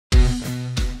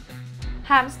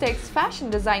Hamstech's fashion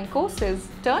design courses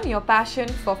turn your passion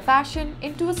for fashion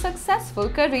into a successful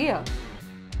career.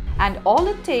 And all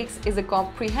it takes is a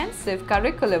comprehensive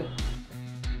curriculum,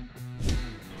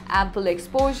 ample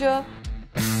exposure,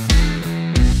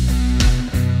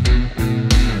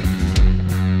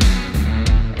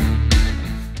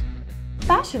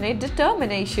 passionate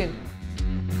determination,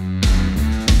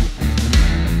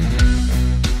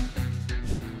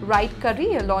 right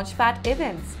career launchpad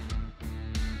events,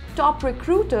 top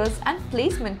recruiters and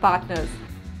placement partners,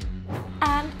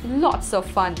 and lots of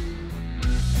fun.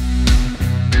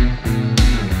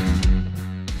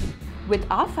 With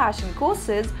our fashion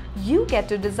courses, you get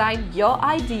to design your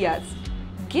ideas,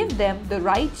 give them the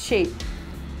right shape,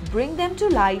 bring them to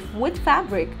life with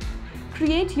fabric,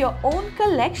 create your own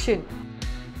collection,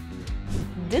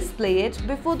 display it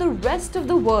before the rest of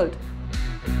the world,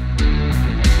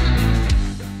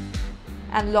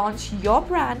 and launch your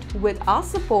brand with our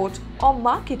support or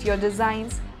market your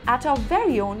designs at our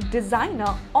very own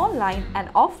designer online and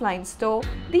offline store,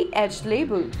 The Edge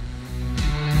Label.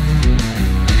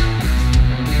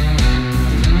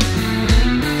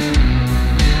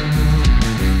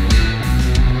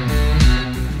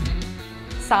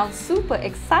 Sounds super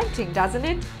exciting, doesn't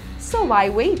it? So why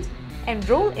wait?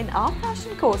 Enroll in our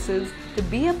fashion courses to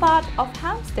be a part of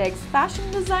Hamstech's fashion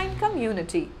design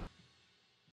community.